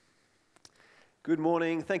Good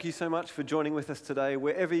morning. Thank you so much for joining with us today.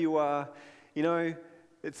 Wherever you are,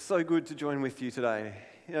 it's so good to join with you today.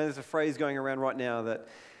 There's a phrase going around right now that,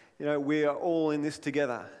 we are all in this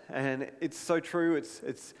together. And it's so true.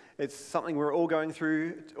 It's something we're all going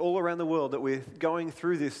through all around the world, that we're going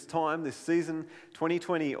through this time, this season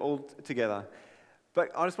 2020 all together. But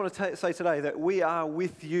I just want to say today that we are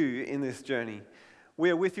with you in this journey. We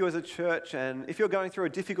are with you as a church, and if you're going through a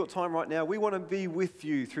difficult time right now, we want to be with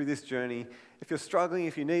you through this journey. If you're struggling,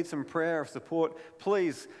 if you need some prayer or support,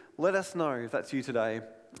 please let us know if that's you today.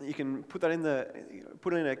 You can put in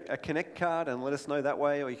a connect card and let us know that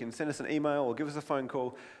way, or you can send us an email or give us a phone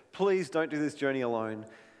call. Please don't do this journey alone.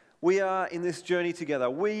 We are in this journey together.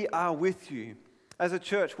 We are with you. As a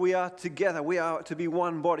church, we are together. We are to be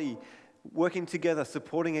one body, working together,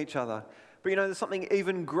 supporting each other. But there's something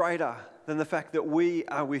even greater than the fact that we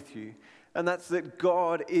are with you. And that's that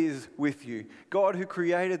God is with you. God who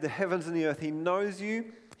created the heavens and the earth, He knows you,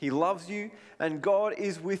 He loves you, and God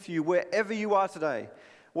is with you wherever you are today.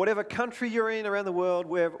 Whatever country you're in around the world,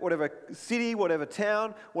 whatever city, whatever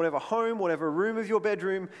town, whatever home, whatever room of your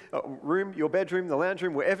bedroom, the lounge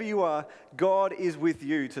room, wherever you are, God is with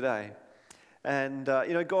you today. And,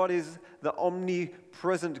 God is the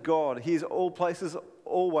omnipresent God. He is all places,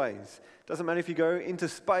 always. Doesn't matter if you go into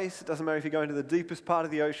space. It doesn't matter if you go into the deepest part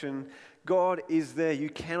of the ocean. God is there. You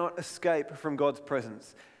cannot escape from God's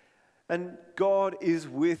presence. And God is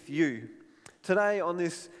with you. Today, on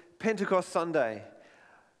this Pentecost Sunday,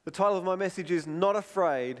 the title of my message is Not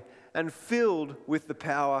Afraid and Filled with the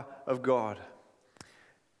Power of God.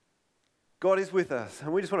 God is with us.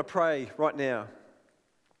 And we just want to pray right now.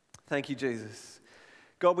 Thank you, Jesus.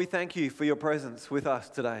 God, we thank you for your presence with us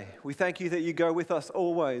today. We thank you that you go with us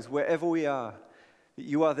always, wherever we are, that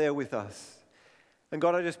you are there with us. And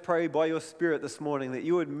God, I just pray by your Spirit this morning that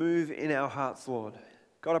you would move in our hearts, Lord.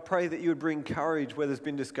 God, I pray that you would bring courage where there's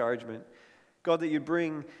been discouragement. God, that you'd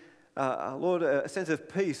bring, Lord, a sense of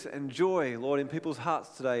peace and joy, Lord, in people's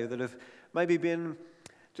hearts today that have maybe been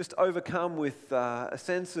just overcome with a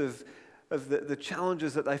sense of the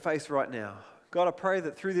challenges that they face right now. God, I pray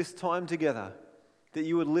that through this time together, that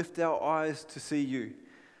you would lift our eyes to see you,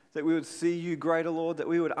 that we would see you greater, Lord, that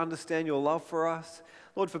we would understand your love for us.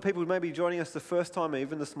 Lord, for people who may be joining us the first time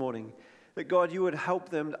even this morning, that God, you would help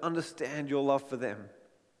them to understand your love for them.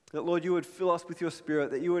 That, Lord, you would fill us with your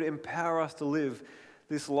Spirit, that you would empower us to live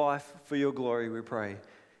this life for your glory, we pray.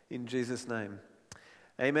 In Jesus' name.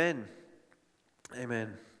 Amen.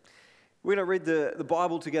 Amen. We're going to read the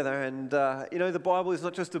Bible together, and the Bible is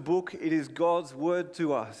not just a book, it is God's word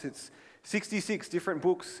to us. It's 66 different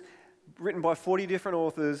books written by 40 different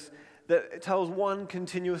authors that tells one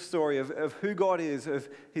continuous story of who God is, of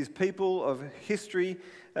his people, of history,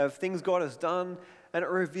 of things God has done, and it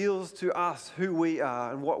reveals to us who we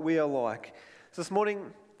are and what we are like. So this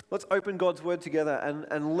morning, let's open God's word together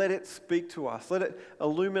and let it speak to us. Let it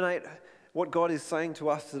illuminate what God is saying to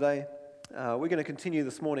us today. We're going to continue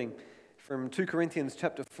this morning from 2 Corinthians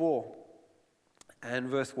chapter 4 and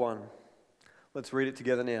verse 1. Let's read it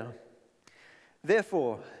together now.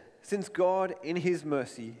 Therefore, since God in his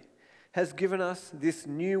mercy has given us this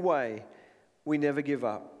new way, we never give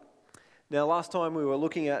up. Now, last time we were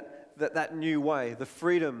looking at that new way, the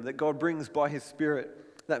freedom that God brings by his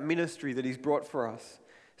Spirit, that ministry that he's brought for us.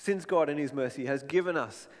 Since God in his mercy has given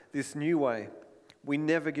us this new way, we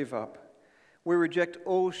never give up. We reject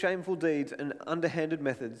all shameful deeds and underhanded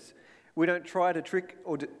methods. We don't try to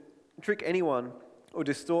trick anyone or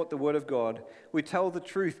distort the word of God. We tell the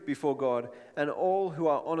truth before God, and all who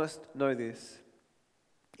are honest know this.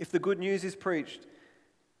 If the good news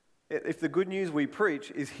we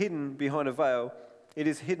preach is hidden behind a veil, it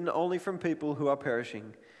is hidden only from people who are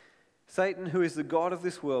perishing. Satan, who is the god of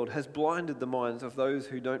this world, has blinded the minds of those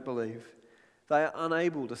who don't believe. They are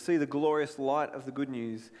unable to see the glorious light of the good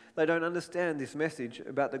news. They don't understand this message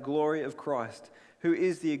about the glory of Christ, who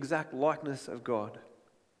is the exact likeness of God.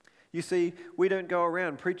 You see, we don't go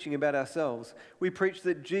around preaching about ourselves. We preach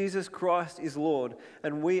that Jesus Christ is Lord,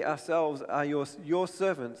 and we ourselves are your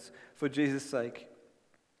servants for Jesus' sake.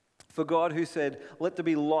 For God, who said, "Let there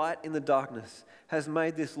be light in the darkness," has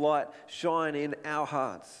made this light shine in our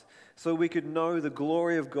hearts, so we could know the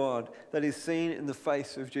glory of God that is seen in the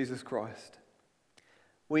face of Jesus Christ.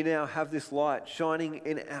 We now have this light shining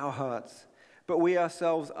in our hearts, but we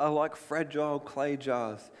ourselves are like fragile clay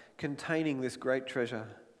jars containing this great treasure.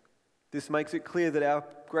 This makes it clear that our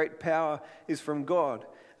great power is from God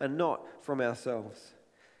and not from ourselves.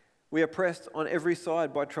 We are pressed on every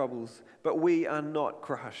side by troubles, but we are not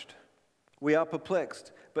crushed. We are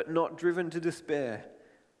perplexed, but not driven to despair.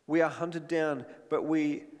 We are hunted down, but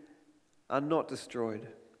we are not destroyed.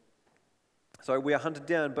 So we are hunted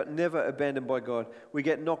down, but never abandoned by God. We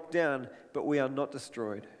get knocked down, but we are not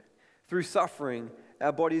destroyed. Through suffering,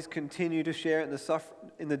 our bodies continue to share in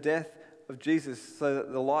the death of Jesus, so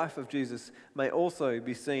that the life of Jesus may also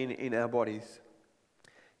be seen in our bodies.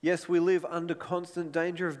 Yes, we live under constant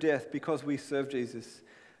danger of death because we serve Jesus,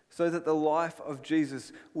 so that the life of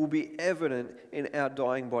Jesus will be evident in our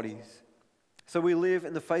dying bodies. So we live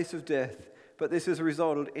in the face of death, but this has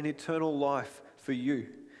resulted in eternal life for you.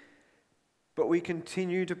 But we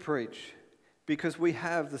continue to preach because we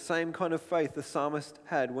have the same kind of faith the psalmist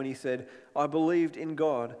had when he said, "I believed in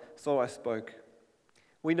God, so I spoke."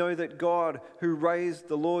 We know that God, who raised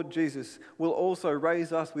the Lord Jesus, will also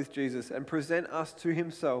raise us with Jesus and present us to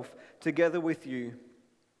himself together with you.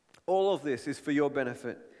 All of this is for your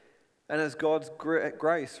benefit. And as God's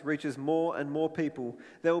grace reaches more and more people,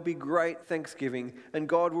 there will be great thanksgiving, and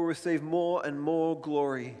God will receive more and more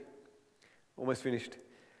glory. Almost finished.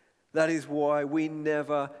 That is why we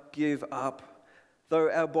never give up. Though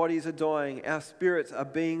our bodies are dying, our spirits are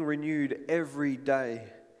being renewed every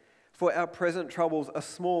day. For our present troubles are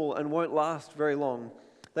small and won't last very long.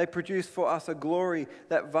 They produce for us a glory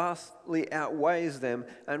that vastly outweighs them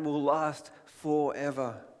and will last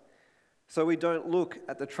forever. So we don't look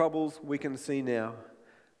at the troubles we can see now.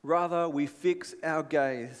 Rather, we fix our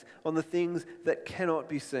gaze on the things that cannot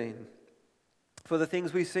be seen. For the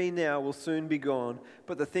things we see now will soon be gone,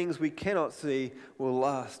 but the things we cannot see will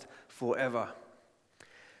last forever.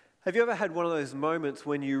 Have you ever had one of those moments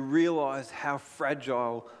when you realize how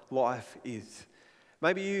fragile life is?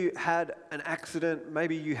 Maybe you had an accident,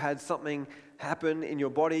 maybe you had something happen in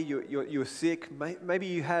your body, you were sick, maybe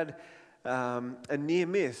you had a near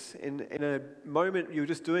miss. In a moment you were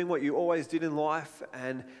just doing what you always did in life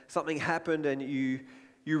and something happened and you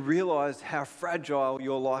realized how fragile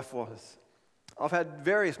your life was. I've had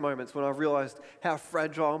various moments when I've realized how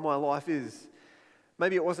fragile my life is.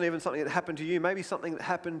 Maybe it wasn't even something that happened to you. Maybe something that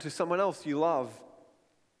happened to someone else you love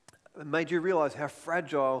made you realize how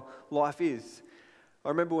fragile life is. I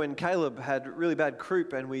remember when Caleb had really bad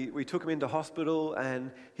croup and we took him into hospital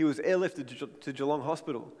and he was airlifted to Geelong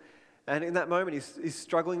Hospital. And in that moment he's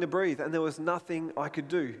struggling to breathe and there was nothing I could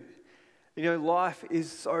do. You know, life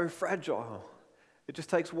is so fragile. It just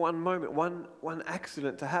takes one moment, one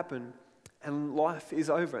accident to happen and life is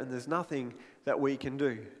over and there's nothing that we can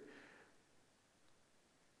do.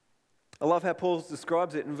 I love how Paul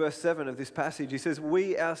describes it in verse 7 of this passage. He says,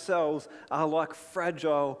 "We ourselves are like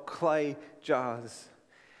fragile clay jars."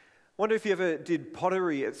 I wonder if you ever did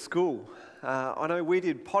pottery at school. I know we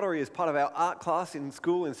did pottery as part of our art class in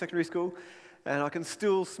school, in secondary school, and I can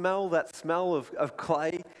still smell that smell of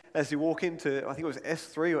clay as you walk into, I think it was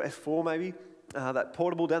S3 or S4 maybe, that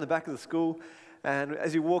portable down the back of the school. And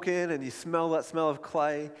as you walk in and you smell that smell of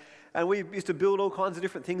clay, and we used to build all kinds of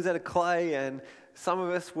different things out of clay, and some of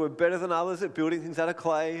us were better than others at building things out of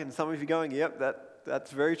clay, and some of you going, yep,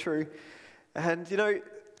 that's very true. And you know,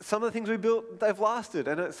 some of the things we built, they've lasted,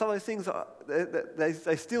 and some of those things,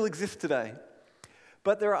 they still exist today.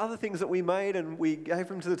 But there are other things that we made and we gave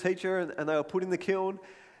them to the teacher and they were put in the kiln,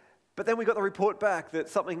 but then we got the report back that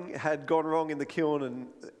something had gone wrong in the kiln and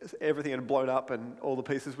everything had blown up and all the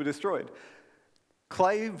pieces were destroyed.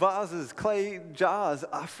 Clay vases, clay jars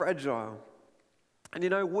are fragile. And you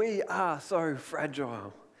know, we are so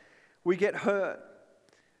fragile. We get hurt.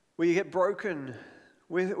 We get broken.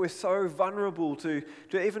 We're so vulnerable to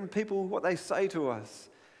even people, what they say to us.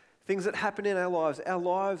 Things that happen in our lives. Our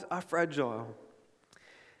lives are fragile.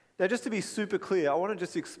 Now, just to be super clear, I want to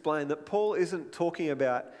just explain that Paul isn't talking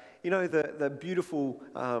about, you know, the beautiful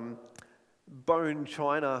bone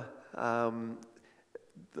china,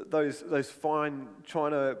 those fine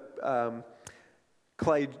china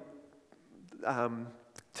clay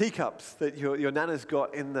teacups that your nana's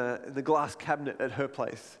got in the glass cabinet at her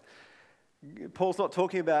place. Paul's not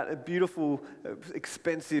talking about beautiful,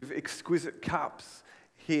 expensive, exquisite cups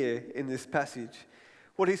here in this passage.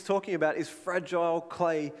 What he's talking about is fragile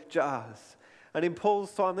clay jars. And in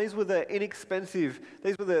Paul's time, these were the inexpensive,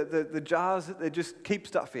 these were the jars that they just keep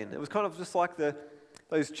stuff in. It was kind of just like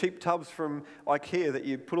those cheap tubs from IKEA that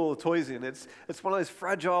you put all the toys in. It's one of those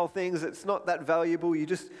fragile things. It's not that valuable. You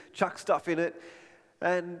just chuck stuff in it.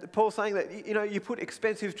 And Paul's saying that, you know, you put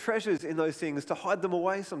expensive treasures in those things to hide them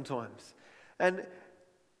away sometimes. And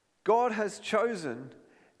God has chosen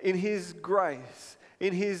in his grace,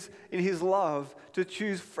 in his love, to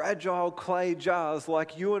choose fragile clay jars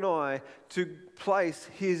like you and I to place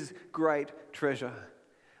his great treasure.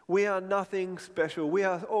 We are nothing special. We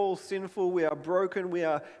are all sinful. We are broken. We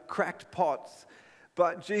are cracked pots.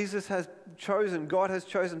 But God has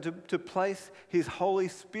chosen to place his Holy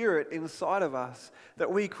Spirit inside of us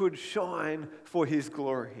that we could shine for his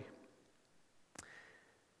glory.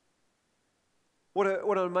 What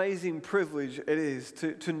an amazing privilege it is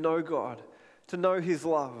to know God, to know his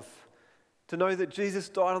love, to know that Jesus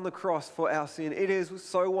died on the cross for our sin. It is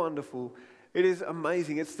so wonderful. It is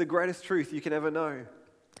amazing. It's the greatest truth you can ever know.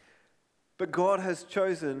 But God has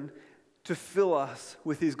chosen to fill us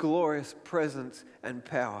with his glorious presence and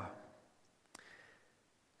power.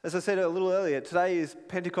 As I said a little earlier, today is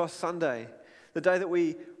Pentecost Sunday, the day that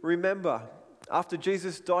we remember after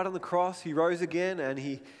Jesus died on the cross, he rose again and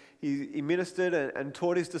he ministered and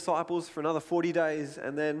taught his disciples for another 40 days.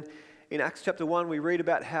 And then in Acts chapter 1, we read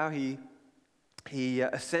about how he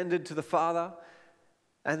ascended to the Father.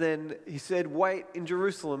 And then he said, wait in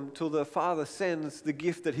Jerusalem till the Father sends the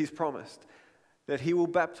gift that he's promised, that he will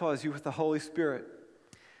baptize you with the Holy Spirit.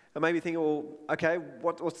 And maybe thinking, well, okay,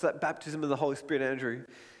 what's that baptism of the Holy Spirit, Andrew?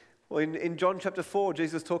 Well, in John chapter 4,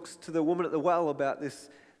 Jesus talks to the woman at the well about this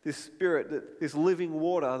Spirit, this living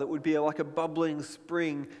water that would be like a bubbling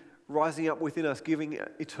spring rising up within us, giving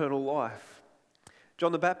eternal life.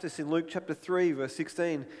 John the Baptist in Luke chapter 3, verse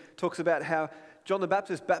 16, talks about how John the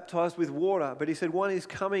Baptist baptized with water, but he said, one is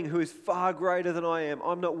coming who is far greater than I am.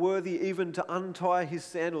 I'm not worthy even to untie his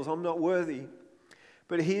sandals. I'm not worthy.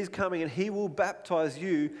 But he is coming and he will baptize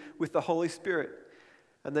you with the Holy Spirit.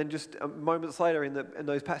 And then just moments later in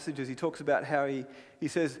those passages, he talks about how he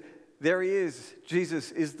says, there he is.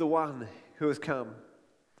 Jesus is the one who has come.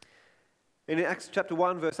 And in Acts chapter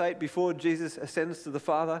 1, verse 8, before Jesus ascends to the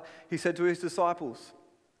Father, he said to his disciples,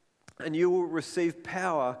 and you will receive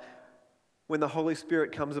power when the Holy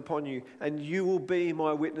Spirit comes upon you, and you will be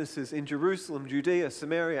my witnesses in Jerusalem, Judea,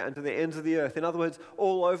 Samaria, and to the ends of the earth. In other words,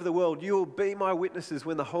 all over the world, you will be my witnesses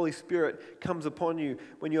when the Holy Spirit comes upon you,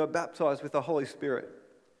 when you are baptized with the Holy Spirit.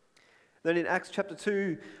 Then in Acts chapter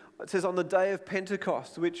 2, it says on the day of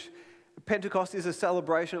Pentecost, which Pentecost is a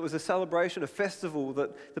celebration. It was a celebration, a festival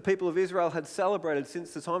that the people of Israel had celebrated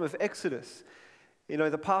since the time of Exodus. You know,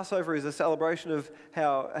 the Passover is a celebration of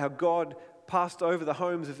how God passed over the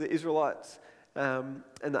homes of the Israelites, and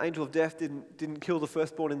the angel of death didn't kill the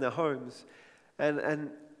firstborn in their homes.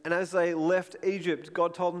 And as they left Egypt,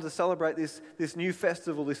 God told them to celebrate this new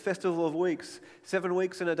festival, this festival of weeks, 7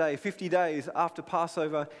 weeks in a day, 50 days after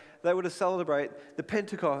Passover. They were to celebrate the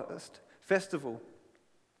Pentecost festival,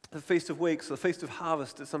 the Feast of Weeks, the Feast of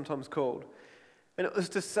Harvest it's sometimes called. And it was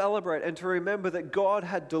to celebrate and to remember that God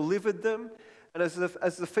had delivered them, and as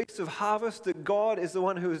the Feast of Harvest, that God is the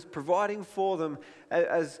one who is providing for them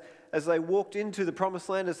as they walked into the Promised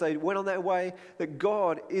Land, as they went on their way, that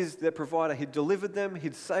God is their provider. He'd delivered them,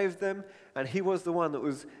 he'd saved them, and he was the one that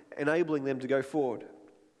was enabling them to go forward.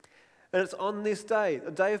 And it's on this day,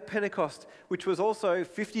 the day of Pentecost, which was also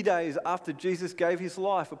 50 days after Jesus gave his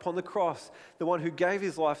life upon the cross, the one who gave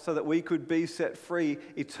his life so that we could be set free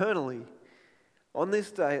eternally. On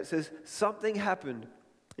this day, it says, something happened.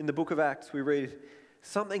 In the book of Acts, we read,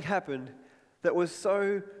 something happened that was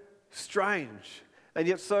so strange and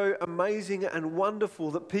yet so amazing and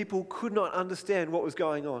wonderful that people could not understand what was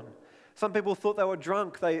going on. Some people thought they were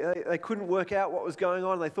drunk. They couldn't work out what was going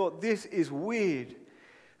on. They thought, this is weird.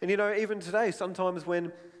 And you know, even today, sometimes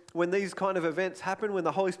when these kind of events happen, when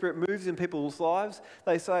the Holy Spirit moves in people's lives,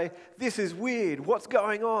 they say, this is weird. What's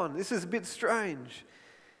going on? This is a bit strange.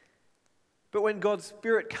 But when God's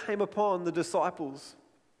Spirit came upon the disciples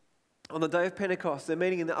on the day of Pentecost, they're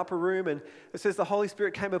meeting in the upper room, and it says the Holy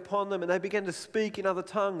Spirit came upon them and they began to speak in other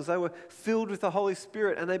tongues. They were filled with the Holy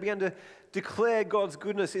Spirit and they began to declare God's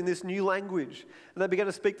goodness in this new language. And they began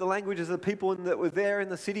to speak the languages of the people that were there in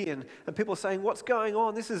the city, and people saying, what's going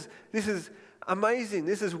on? This is amazing.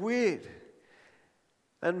 This is weird.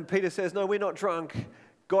 And Peter says, no, we're not drunk.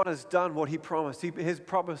 God has done what he promised. He has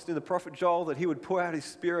promised in the prophet Joel that he would pour out his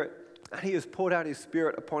Spirit, and he has poured out his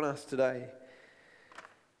Spirit upon us today.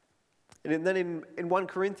 And then in 1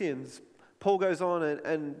 Corinthians, Paul goes on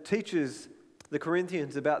and teaches the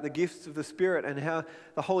Corinthians about the gifts of the Spirit and how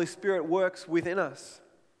the Holy Spirit works within us.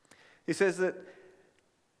 He says that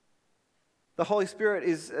the Holy Spirit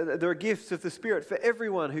there are gifts of the Spirit for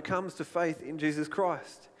everyone who comes to faith in Jesus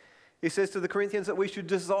Christ. He says to the Corinthians that we should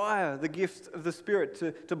desire the gifts of the Spirit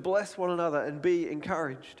to bless one another and be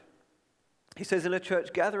encouraged. He says in a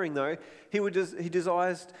church gathering, though, he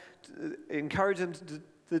desires to encourage them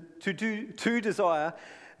to desire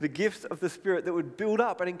the gifts of the Spirit that would build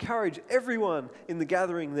up and encourage everyone in the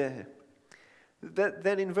gathering there.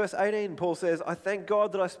 Then in verse 18, Paul says, I thank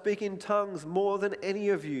God that I speak in tongues more than any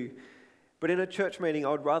of you, but in a church meeting I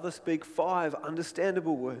would rather speak 5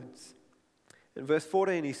 understandable words. In verse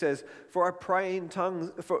 14 he says, For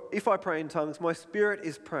if I pray in tongues, my spirit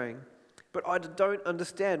is praying, but I don't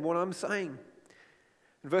understand what I'm saying.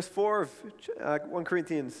 In verse 4 of 1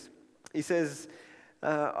 Corinthians, he says,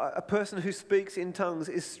 a person who speaks in tongues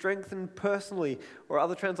is strengthened personally, or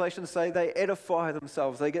other translations say they edify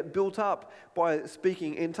themselves. They get built up by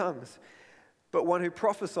speaking in tongues. But one who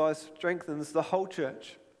prophesies strengthens the whole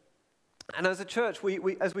church. And as a church,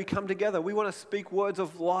 as we come together, we want to speak words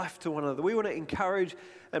of life to one another. We want to encourage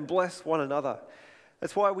and bless one another.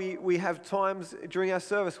 That's why we have times during our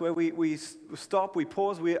service where we stop, we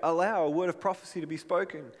pause, we allow a word of prophecy to be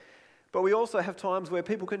spoken. But we also have times where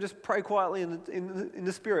people can just pray quietly in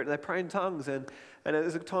the Spirit, and they pray in tongues. And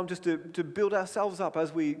it's a time just to build ourselves up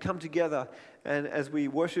as we come together and as we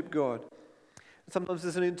worship God. Sometimes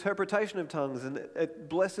there's an interpretation of tongues, and it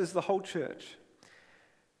blesses the whole church.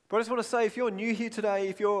 But I just want to say, if you're new here today,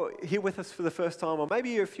 if you're here with us for the first time, or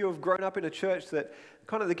maybe if you've grown up in a church that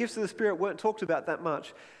kind of the gifts of the Spirit weren't talked about that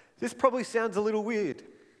much, this probably sounds a little weird.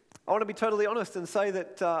 I want to be totally honest and say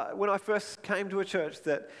that when I first came to a church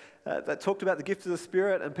that talked about the gifts of the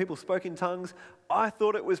Spirit and people spoke in tongues, I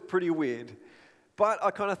thought it was pretty weird. But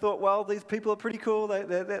I kind of thought, well, these people are pretty cool.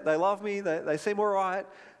 They love me. They seem all right.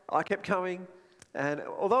 I kept coming. And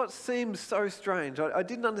although it seems so strange, I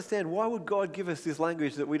didn't understand, why would God give us this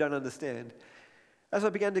language that we don't understand? As I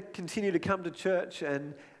began to continue to come to church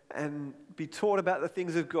and be taught about the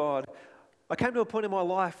things of God, I came to a point in my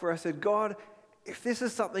life where I said, God, if this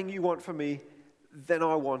is something you want from me, then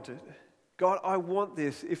I want it. God, I want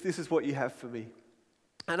this if this is what you have for me.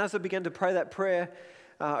 And as I began to pray that prayer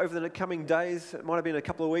over the coming days, it might have been a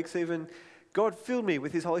couple of weeks even, God filled me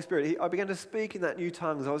with His Holy Spirit. I began to speak in that new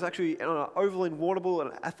tongues. I was actually on an oval in Warrnambool,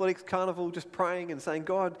 an athletics carnival, just praying and saying,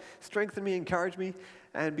 God, strengthen me, encourage me,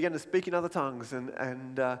 and began to speak in other tongues.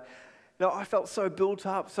 And I felt so built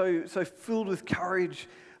up, so filled with courage.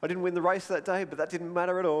 I didn't win the race that day, but that didn't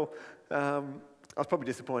matter at all. I was probably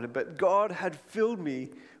disappointed, but God had filled me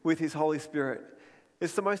with His Holy Spirit.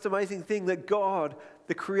 It's the most amazing thing that God,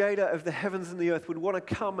 the creator of the heavens and the earth, would want to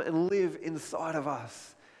come and live inside of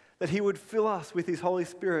us. That He would fill us with His Holy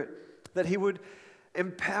Spirit, that He would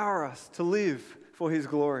empower us to live for His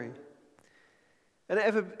glory. And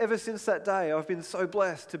ever since that day, I've been so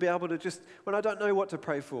blessed to be able to just, when I don't know what to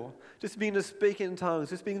pray for, just begin to speak in tongues,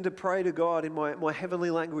 just begin to pray to God in my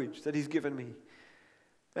heavenly language that He's given me.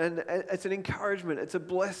 And it's an encouragement, it's a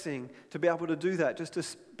blessing to be able to do that, just to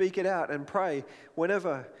speak it out and pray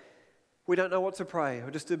whenever we don't know what to pray,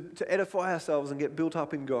 or just to edify ourselves and get built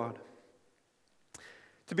up in God.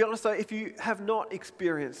 To be honest though, if you have not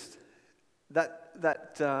experienced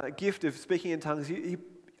that gift of speaking in tongues,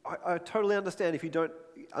 I totally understand if you don't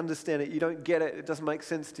understand it, you don't get it, it doesn't make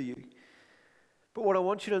sense to you. But what I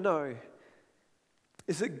want you to know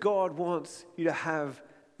is that God wants you to have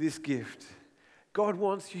this gift. God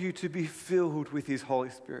wants you to be filled with His Holy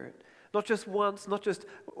Spirit. Not just once, not just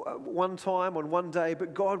one time on one day,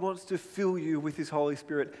 but God wants to fill you with His Holy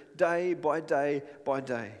Spirit day by day by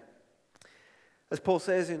day. As Paul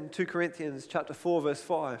says in 2 Corinthians chapter 4, verse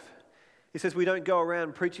 5, he says, we don't go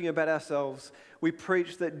around preaching about ourselves. We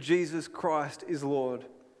preach that Jesus Christ is Lord.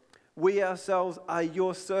 We ourselves are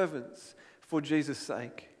your servants for Jesus'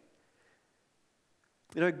 sake.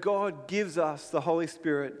 You know, God gives us the Holy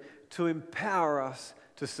Spirit to empower us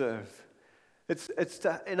to serve. It's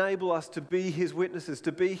to enable us to be His witnesses,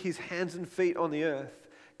 to be His hands and feet on the earth.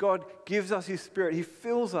 God gives us His Spirit. He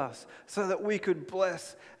fills us so that we could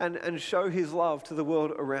bless and show His love to the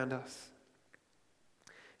world around us.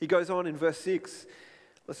 He goes on in verse 6.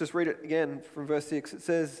 Let's just read it again from verse 6. It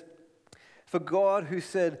says, For God who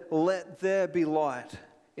said, let there be light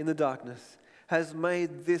in the darkness, has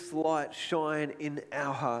made this light shine in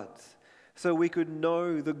our hearts, so we could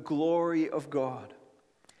know the glory of God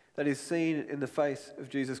that is seen in the face of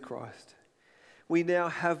Jesus Christ. We now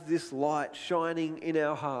have this light shining in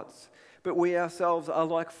our hearts, but we ourselves are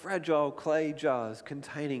like fragile clay jars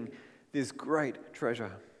containing this great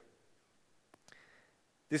treasure.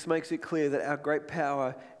 This makes it clear that our great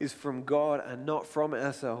power is from God and not from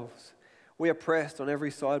ourselves. We are pressed on every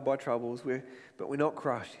side by troubles, but we're not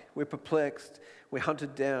crushed. We're perplexed, we're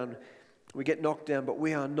hunted down, we get knocked down, but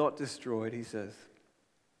we are not destroyed, he says.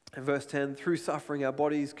 In verse 10, through suffering, our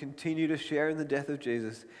bodies continue to share in the death of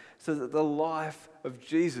Jesus, so that the life of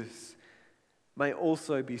Jesus may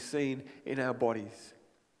also be seen in our bodies.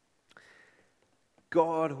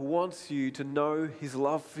 God wants you to know His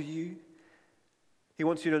love for you. He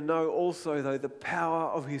wants you to know also, though, the power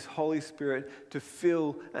of His Holy Spirit to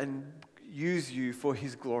fill and use you for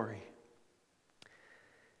His glory.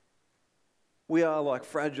 We are like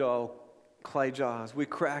fragile clay jars. We're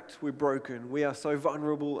cracked, we're broken, we are so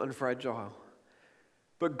vulnerable and fragile.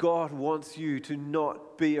 But God wants you to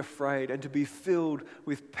not be afraid and to be filled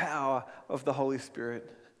with power of the Holy Spirit.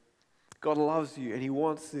 God loves you and He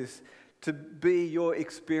wants this to be your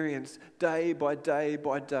experience day by day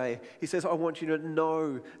by day. He says, I want you to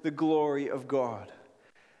know the glory of God.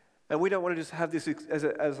 And we don't want to just have this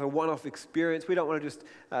as a one-off experience. We don't want to just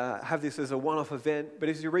have this as a one-off event. But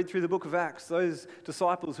as you read through the book of Acts, those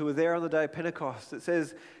disciples who were there on the day of Pentecost, it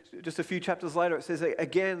says, just a few chapters later, it says,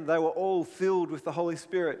 again, they were all filled with the Holy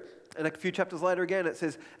Spirit. And a few chapters later again, it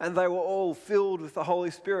says, and they were all filled with the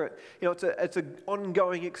Holy Spirit. You know, it's an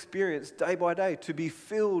ongoing experience, day by day, to be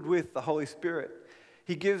filled with the Holy Spirit.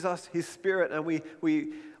 He gives us His Spirit, and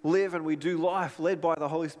we live and we do life led by the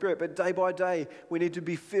Holy Spirit. But day by day, we need to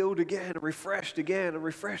be filled again, refreshed again, and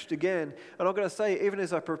refreshed again. And I've got to say, even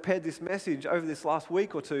as I prepared this message over this last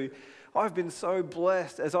week or two, I've been so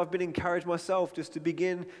blessed as I've been encouraged myself just to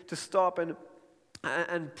begin to stop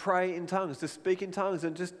and pray in tongues, to speak in tongues,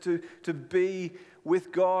 and just to be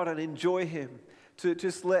with God and enjoy Him, to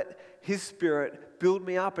just let His Spirit build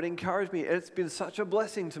me up and encourage me. And it's been such a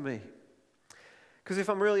blessing to me. Because if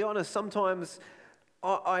I'm really honest, sometimes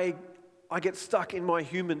I get stuck in my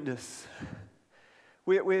humanness.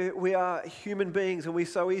 We are human beings, and we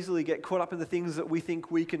so easily get caught up in the things that we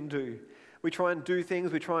think we can do. We try and do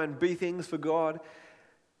things, we try and be things for God,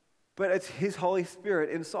 but it's His Holy Spirit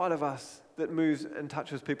inside of us that moves and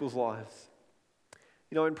touches people's lives.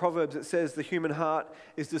 You know, in Proverbs it says, the human heart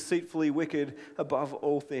is deceitfully wicked above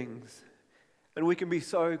all things. And we can be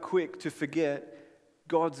so quick to forget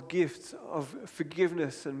God's gifts of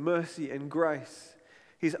forgiveness and mercy and grace,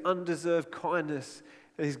 His undeserved kindness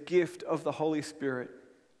and His gift of the Holy Spirit.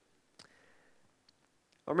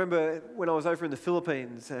 I remember when I was over in the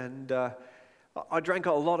Philippines, and I drank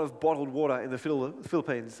a lot of bottled water in the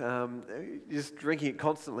Philippines, just drinking it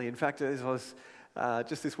constantly. In fact, as I was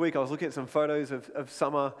just this week, I was looking at some photos of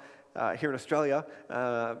summer here in Australia,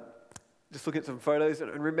 just looking at some photos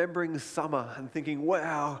and remembering summer and thinking,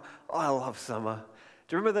 wow, I love summer.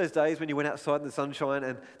 Do you remember those days when you went outside in the sunshine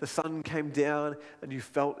and the sun came down and you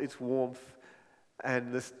felt its warmth,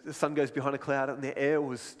 and the sun goes behind a cloud and the air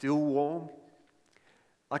was still warm?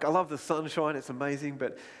 Like, I love the sunshine, it's amazing.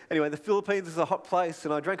 But anyway, the Philippines is a hot place,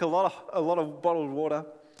 and I drank a lot of bottled water.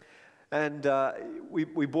 And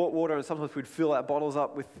we bought water, and sometimes we'd fill our bottles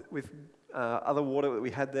up with other water that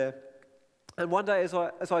we had there. And one day, as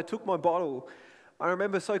I took my bottle, I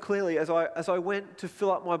remember so clearly, as I went to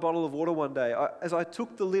fill up my bottle of water one day, as I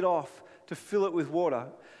took the lid off to fill it with water,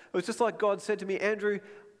 it was just like God said to me, Andrew,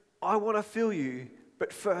 I want to fill you,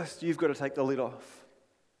 but first you've got to take the lid off.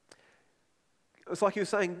 It's like He was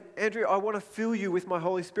saying, Andrew, I want to fill you with my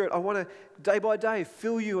Holy Spirit. I want to, day by day,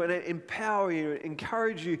 fill you and empower you,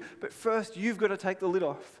 encourage you. But first, you've got to take the lid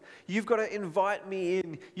off. You've got to invite me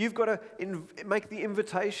in. You've got to make the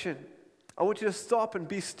invitation. I want you to stop and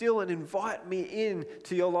be still and invite me in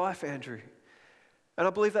to your life, Andrew. And I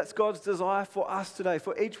believe that's God's desire for us today,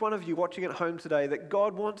 for each one of you watching at home today, that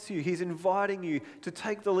God wants you. He's inviting you to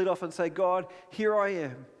take the lid off and say, God, here I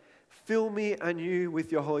am. Fill me anew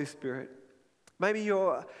with your Holy Spirit. Maybe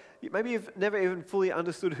you've never even fully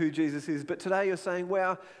understood who Jesus is, but today you're saying,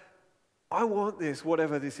 wow, I want this,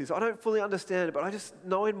 whatever this is. I don't fully understand it, but I just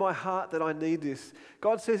know in my heart that I need this.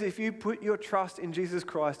 God says if you put your trust in Jesus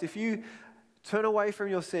Christ, if you turn away from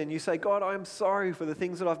your sin, you say, God, I'm sorry for the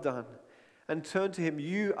things that I've done, and turn to Him,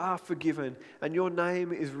 you are forgiven, and your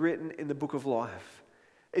name is written in the book of life.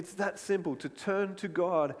 It's that simple, to turn to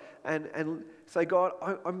God and say, God,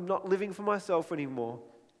 I'm not living for myself anymore.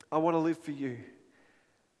 I want to live for you.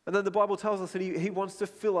 And then the Bible tells us that He wants to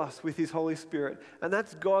fill us with His Holy Spirit. And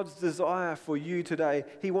that's God's desire for you today.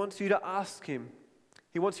 He wants you to ask Him.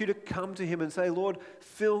 He wants you to come to Him and say, Lord,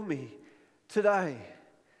 fill me today.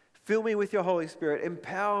 Fill me with your Holy Spirit.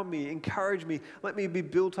 Empower me, encourage me. Let me be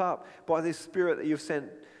built up by this Spirit that you've sent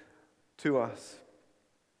to us.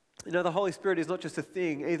 You know, the Holy Spirit is not just a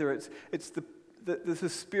thing either. It's the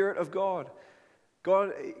Spirit of God.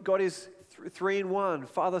 God is three in one,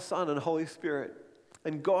 Father, Son, and Holy Spirit.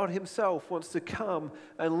 And God Himself wants to come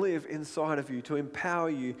and live inside of you, to empower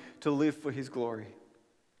you to live for His glory.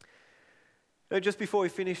 You know, just before we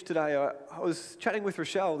finish today, I was chatting with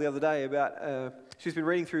Rochelle the other day about, she's been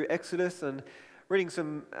reading through Exodus and reading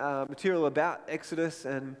some material about Exodus,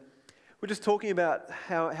 and we're just talking about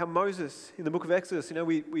how Moses, in the book of Exodus, you know,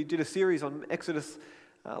 we did a series on Exodus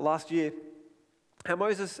last year, how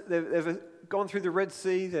Moses, they've gone through the Red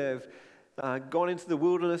Sea, they've gone into the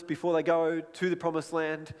wilderness before they go to the promised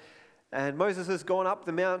land. And Moses has gone up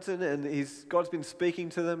the mountain, and God's been speaking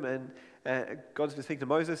to them, and God's been speaking to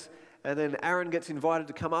Moses. And then Aaron gets invited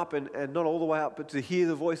to come up and not all the way up, but to hear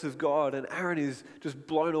the voice of God. And Aaron is just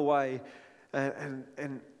blown away. And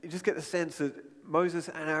you just get the sense that Moses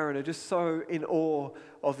and Aaron are just so in awe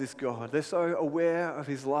of this God. They're so aware of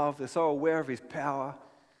his love. They're so aware of his power.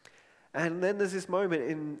 And then there's this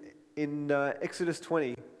moment in Exodus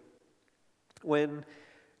 20 when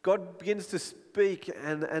God begins to speak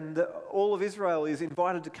and all of Israel is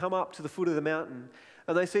invited to come up to the foot of the mountain.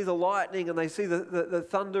 And they see the lightning and they see the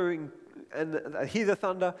thundering and they hear the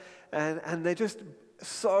thunder and they're just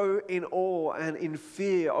so in awe and in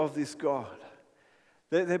fear of this God.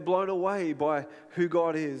 They're blown away by who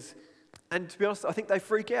God is. And to be honest, I think they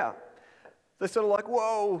freak out. They're sort of like,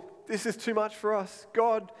 whoa, this is too much for us.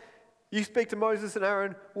 God, you speak to Moses and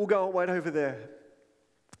Aaron, we'll go and wait over there.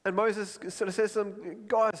 And Moses sort of says to them,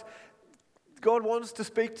 guys, God wants to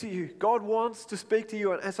speak to you. God wants to speak to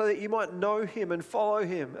you and so that you might know him and follow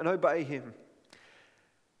him and obey him.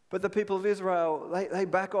 But the people of Israel, they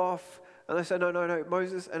back off and they say, no,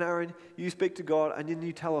 Moses and Aaron, you speak to God and then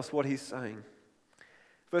you tell us what he's saying.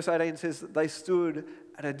 Verse 18 says that they stood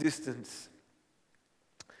at a distance.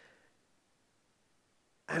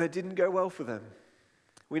 And it didn't go well for them.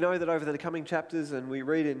 We know that over the coming chapters, and we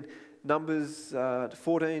read in Numbers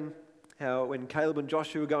 14, how when Caleb and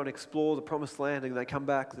Joshua go and explore the promised land and they come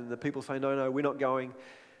back, then the people say, no, we're not going.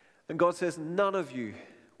 And God says, none of you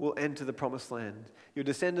will enter the promised land. Your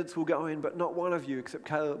descendants will go in, but not one of you except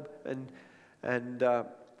Caleb and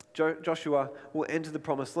Joshua will enter the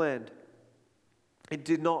promised land. It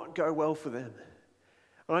did not go well for them.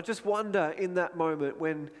 And I just wonder in that moment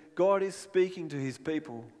when God is speaking to his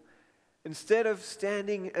people, instead of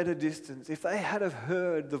standing at a distance, if they had have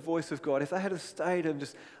heard the voice of God, if they had have stayed and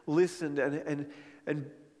just listened and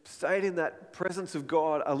stayed in that presence of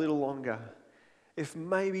God a little longer, if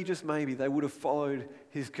maybe, just maybe, they would have followed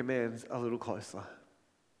his commands a little closer.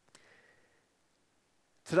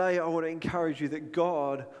 Today, I want to encourage you that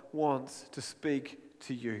God wants to speak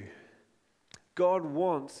to you. God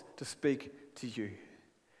wants to speak to you.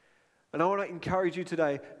 And I want to encourage you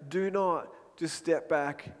today, do not just step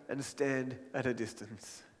back and stand at a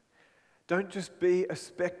distance. Don't just be a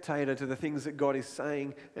spectator to the things that God is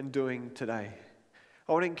saying and doing today.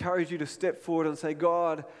 I want to encourage you to step forward and say,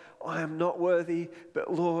 God, I am not worthy,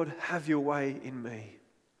 but Lord, have your way in me.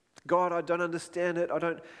 God, I don't understand it. I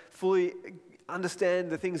don't fully understand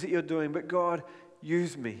the things that you're doing, but God,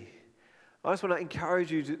 use me. I just want to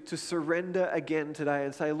encourage you to surrender again today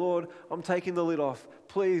and say, Lord, I'm taking the lid off.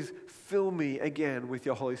 Please fill me again with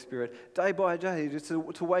your Holy Spirit. Day by day, just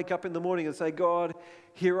to wake up in the morning and say, God,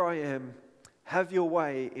 here I am. Have your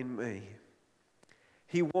way in me.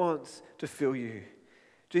 He wants to fill you.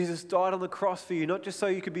 Jesus died on the cross for you, not just so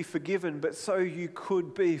you could be forgiven, but so you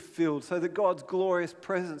could be filled, so that God's glorious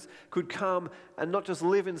presence could come and not just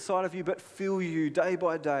live inside of you, but fill you day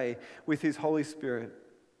by day with his Holy Spirit.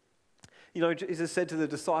 You know, Jesus said to the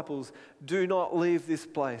disciples, do not leave this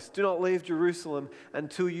place. Do not leave Jerusalem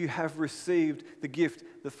until you have received the gift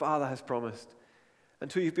the Father has promised,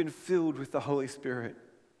 until you've been filled with the Holy Spirit.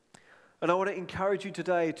 And I want to encourage you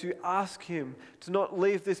today to ask him to not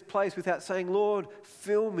leave this place without saying, Lord,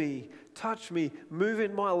 fill me, touch me, move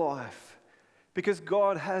in my life. Because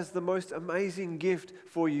God has the most amazing gift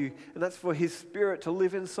for you, and that's for his Spirit to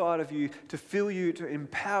live inside of you, to fill you, to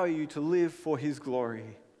empower you to live for his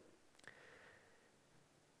glory.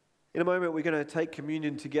 In a moment, we're going to take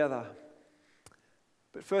communion together.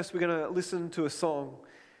 But first, we're going to listen to a song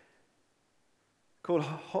called,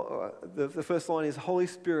 the first line is, Holy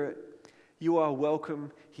Spirit, you are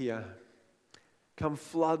welcome here. Come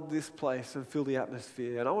flood this place and fill the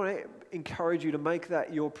atmosphere. And I want to encourage you to make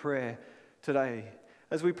that your prayer today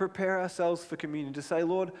as we prepare ourselves for communion, to say,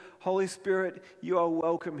 Lord, Holy Spirit, you are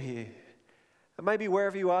welcome here. And maybe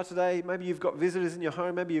wherever you are today, maybe you've got visitors in your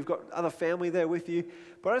home, maybe you've got other family there with you,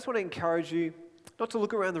 but I just want to encourage you not to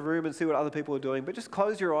look around the room and see what other people are doing, but just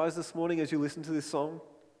close your eyes this morning as you listen to this song.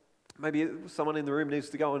 Maybe someone in the room needs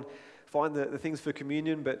to go and find the things for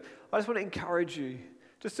communion, but I just want to encourage you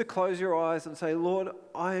just to close your eyes and say, Lord,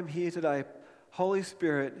 I am here today. Holy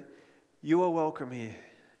Spirit, you are welcome here.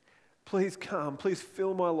 Please come, please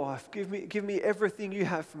fill my life. Give me everything you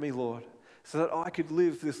have for me, Lord, so that I could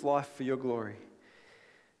live this life for your glory.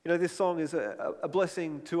 You know, this song is a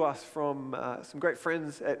blessing to us from some great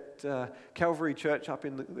friends at Calvary Church up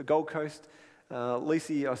in the Gold Coast.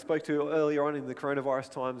 Lisi, I spoke to earlier on in the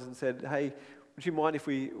coronavirus times and said, hey, would you mind if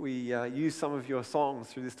we use some of your songs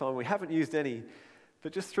through this time? We haven't used any,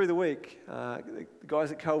 but just through the week, the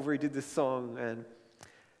guys at Calvary did this song, and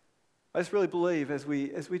I just really believe as we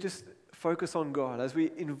just focus on God, as we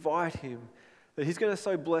invite him, that he's going to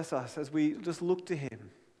so bless us as we just look to him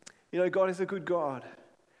You know, God is a good God,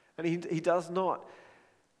 and He does not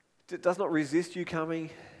resist you coming.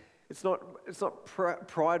 It's not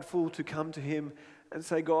prideful to come to Him and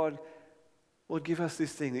say, God, Lord, give us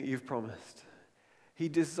this thing that you've promised. He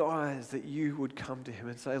desires that you would come to Him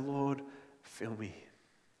and say, Lord, fill me.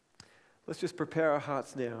 Let's just prepare our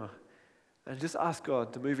hearts now and just ask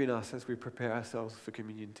God to move in us as we prepare ourselves for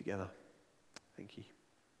communion together. Thank you.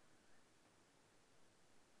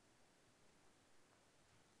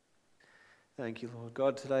 Thank you, Lord.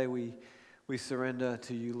 God, today we surrender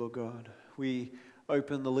to you, Lord God. We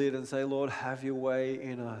open the lid and say, Lord, have your way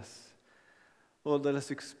in us. Lord, let us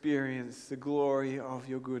experience the glory of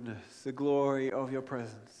your goodness, the glory of your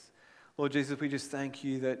presence. Lord Jesus, we just thank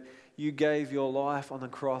you that you gave your life on the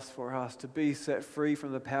cross for us to be set free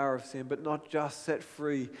from the power of sin, but not just set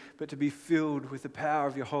free, but to be filled with the power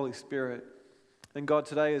of your Holy Spirit. And God,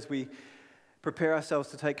 today as we prepare ourselves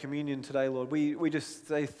to take communion today, Lord, we just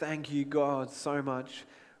say thank you, God, so much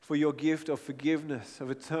for your gift of forgiveness, of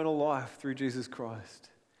eternal life through Jesus Christ.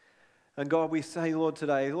 And God, we say, Lord,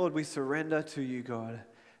 today, Lord, we surrender to you, God.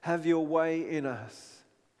 Have your way in us.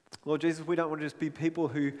 Lord Jesus, we don't want to just be people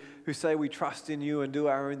who say we trust in you and do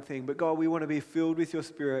our own thing. But God, we want to be filled with your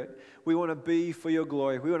Spirit. We want to be for your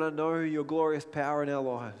glory. We want to know your glorious power in our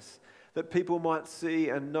lives. That people might see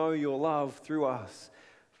and know your love through us.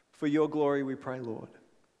 For your glory we pray, Lord.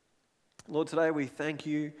 Lord, today we thank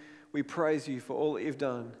you. We praise you for all that you've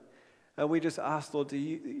done. And we just ask, Lord, that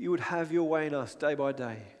you would have your way in us day by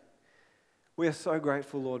day. We are so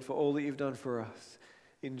grateful, Lord, for all that you've done for us.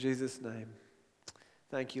 In Jesus' name.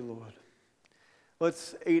 Thank you, Lord.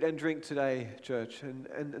 Let's eat and drink today, church,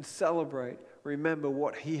 and celebrate. Remember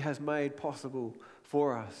what he has made possible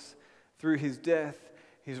for us through his death,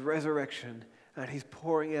 his resurrection, and his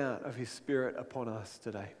pouring out of his Spirit upon us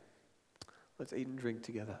today. Let's eat and drink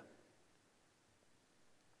together.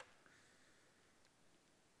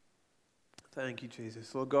 Thank you,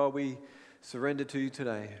 Jesus. Lord God, we surrender to you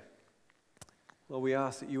today. Lord, we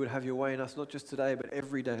ask that you would have your way in us, not just today, but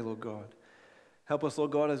every day, Lord God. Help us,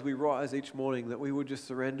 Lord God, as we rise each morning, that we would just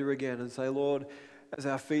surrender again and say, Lord, as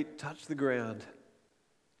our feet touch the ground,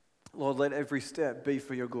 Lord, let every step be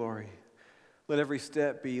for your glory. Let every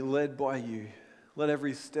step be led by you. Let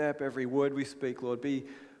every step, every word we speak, Lord, be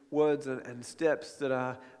words and steps that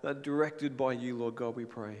are directed by you, Lord God, we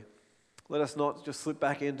pray. Let us not just slip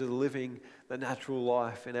back into living the natural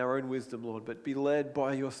life in our own wisdom, Lord, but be led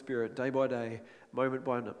by your Spirit day by day, moment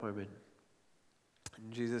by moment.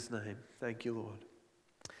 In Jesus' name, thank you, Lord.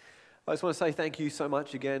 I just want to say thank you so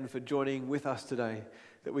much again for joining with us today,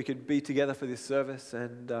 that we could be together for this service.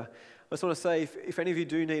 And I just want to say, if any of you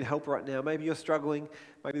do need help right now, maybe you're struggling,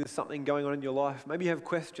 maybe there's something going on in your life, maybe you have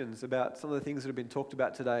questions about some of the things that have been talked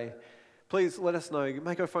about today, please let us know.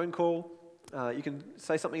 Make a phone call. You can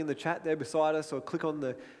say something in the chat there beside us, or click on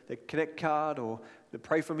the Connect card or the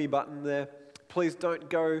Pray For Me button there. Please don't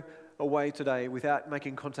go away today without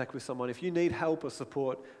making contact with someone. If you need help or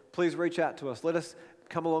support, please reach out to us. Let us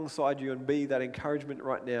come alongside you and be that encouragement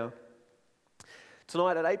right now.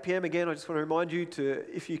 Tonight at 8 p.m. again, I just want to remind you to,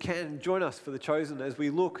 if you can, join us for The Chosen as we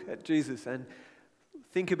look at Jesus and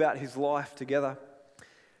think about his life together.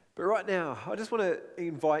 But right now, I just want to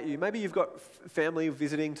invite you. Maybe you've got family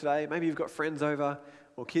visiting today. Maybe you've got friends over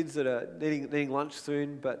or kids that are needing lunch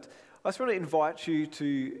soon. But I just want to invite you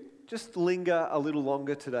to just linger a little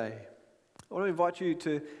longer today. I want to invite you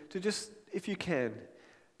to just, if you can,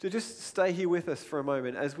 to just stay here with us for a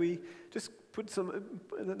moment as we just put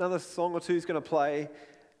another song or two is going to play.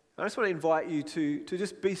 I just want to invite you to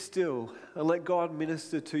just be still and let God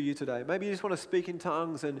minister to you today. Maybe you just want to speak in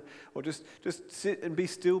tongues or just sit and be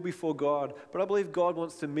still before God. But I believe God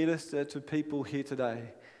wants to minister to people here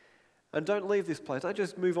today. And don't leave this place. Don't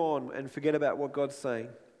just move on and forget about what God's saying.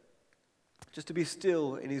 Just to be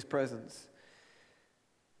still in his presence.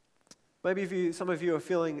 Maybe some of you are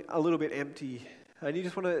feeling a little bit empty and you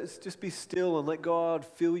just want to just be still and let God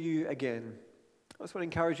fill you again. I just want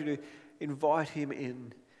to encourage you to invite him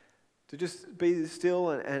in. To just be still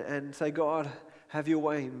and say, God, have your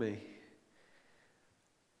way in me.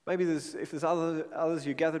 Maybe if there's others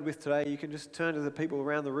you're gathered with today, you can just turn to the people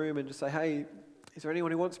around the room and just say, hey, is there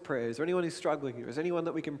anyone who wants prayer? Is there anyone who's struggling here? Is there anyone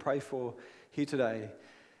that we can pray for here today?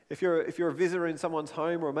 If you're a visitor in someone's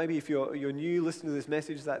home, or maybe if you're new listening to this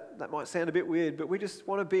message, that might sound a bit weird, but we just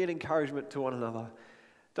want to be an encouragement to one another.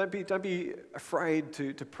 Don't be afraid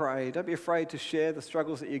to pray. Don't be afraid to share the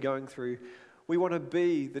struggles that you're going through. We want to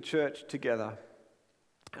be the church together.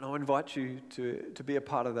 And I'll invite you to be a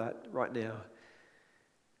part of that right now.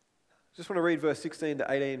 I just want to read verse 16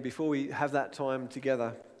 to 18 before we have that time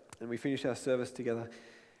together and we finish our service together.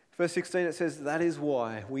 Verse 16, it says, "That is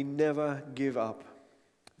why we never give up.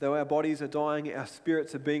 Though our bodies are dying, our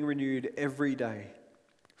spirits are being renewed every day.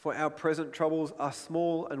 For our present troubles are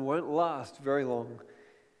small and won't last very long.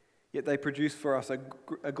 Yet they produce for us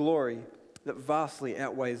a glory that vastly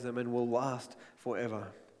outweighs them and will last forever.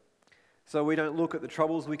 So we don't look at the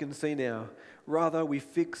troubles we can see now. Rather, we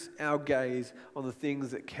fix our gaze on the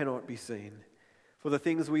things that cannot be seen. For the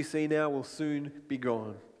things we see now will soon be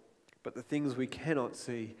gone, but the things we cannot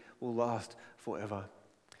see will last forever."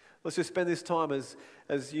 Let's just spend this time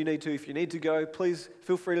as you need to. If you need to go, please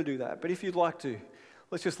feel free to do that. But if you'd like to,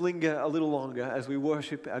 let's just linger a little longer as we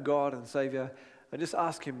worship our God and Saviour and just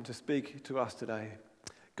ask Him to speak to us today.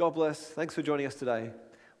 God bless. Thanks for joining us today.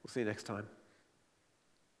 We'll see you next time.